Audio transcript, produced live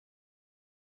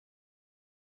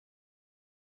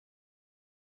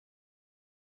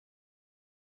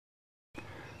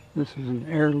This is an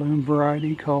heirloom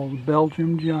variety called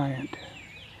Belgium Giant.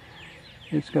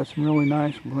 It's got some really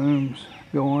nice blooms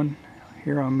going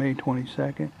here on May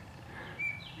 22nd.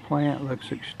 Plant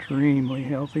looks extremely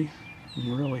healthy.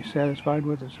 I'm really satisfied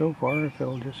with it so far. If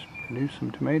it'll just produce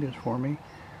some tomatoes for me,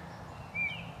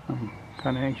 I'm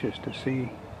kind of anxious to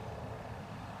see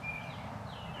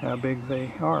how big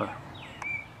they are.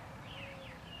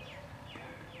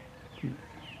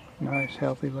 Nice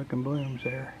healthy looking blooms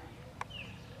there.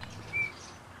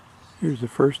 Here's the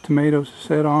first tomatoes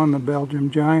set on the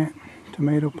Belgium Giant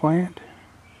tomato plant,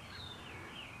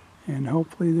 and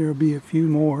hopefully there'll be a few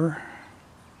more.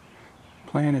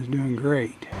 The plant is doing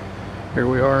great. Here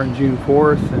we are on June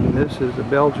 4th, and this is a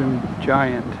Belgium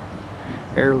Giant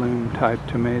Heirloom type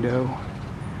tomato,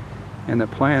 and the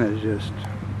plant is just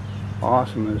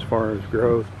awesome as far as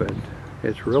growth, but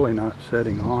it's really not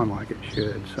setting on like it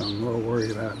should, so I'm a little worried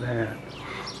about that.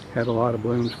 Had a lot of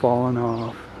blooms falling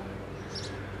off.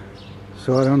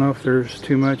 So I don't know if there's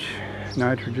too much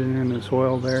nitrogen in the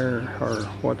soil there or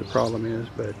what the problem is,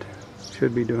 but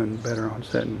should be doing better on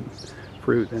setting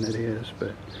fruit than it is,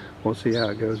 but we'll see how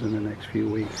it goes in the next few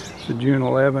weeks. So June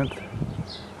 11th,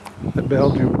 the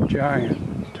Belgium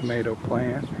Giant tomato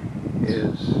plant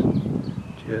is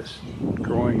just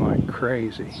growing like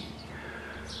crazy.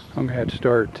 I'm gonna have to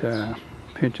start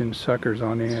pinching suckers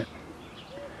on it.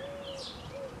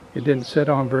 It didn't set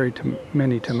on very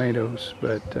many tomatoes,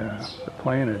 but the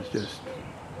plant is just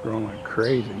growing like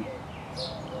crazy.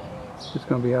 It's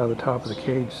going to be out of the top of the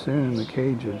cage soon. The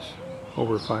cage is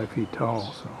over 5 feet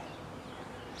tall, so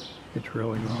it's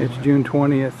really growing. It's June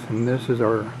 20th, and this is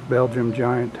our Belgium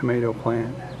Giant tomato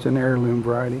plant. It's an heirloom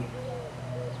variety.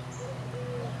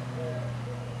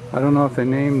 I don't know if they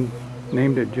named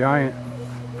it Giant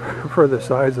for the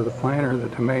size of the plant or the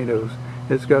tomatoes.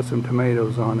 It's got some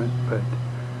tomatoes on it, but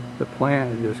the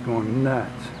plant is just going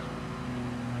nuts.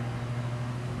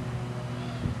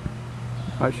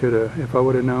 I should have, if I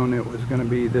would have known it was going to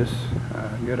be this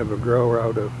good of a grower, I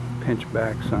would have pinched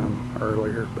back some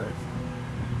earlier, but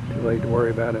too late to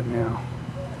worry about it now.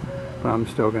 But I'm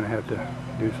still going to have to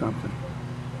do something.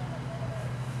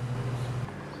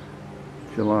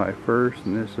 July 1st,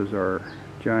 and this is our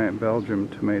giant Belgium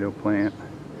tomato plant.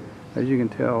 As you can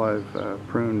tell, I've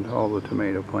pruned all the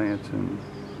tomato plants and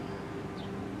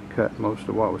cut most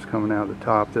of what was coming out the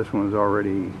top. This one was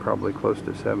already probably close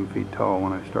to 7 feet tall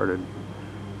when I started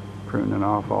pruning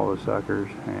off all the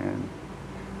suckers, and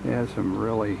it has some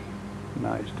really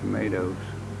nice tomatoes.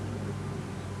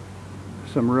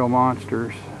 Some real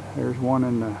monsters. There's one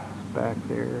in the back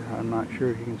there. I'm not sure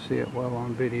if you can see it well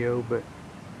on video, but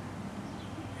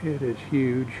it is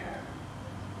huge.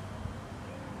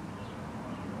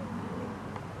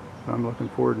 I'm looking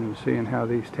forward to seeing how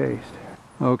these taste.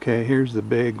 Okay, here's the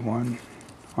big one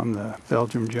on the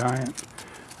Belgium Giant.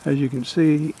 As you can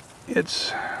see,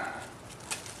 it's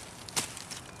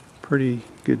pretty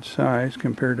good size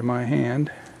compared to my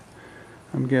hand.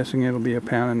 I'm guessing it'll be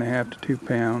 1.5 to 2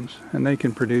 pounds, and they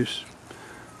can produce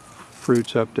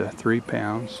fruits up to 3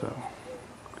 pounds. So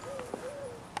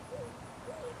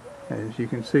as you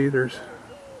can see, there's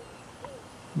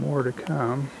more to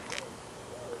come.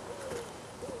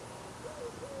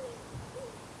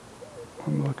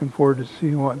 I'm looking forward to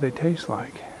seeing what they taste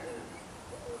like.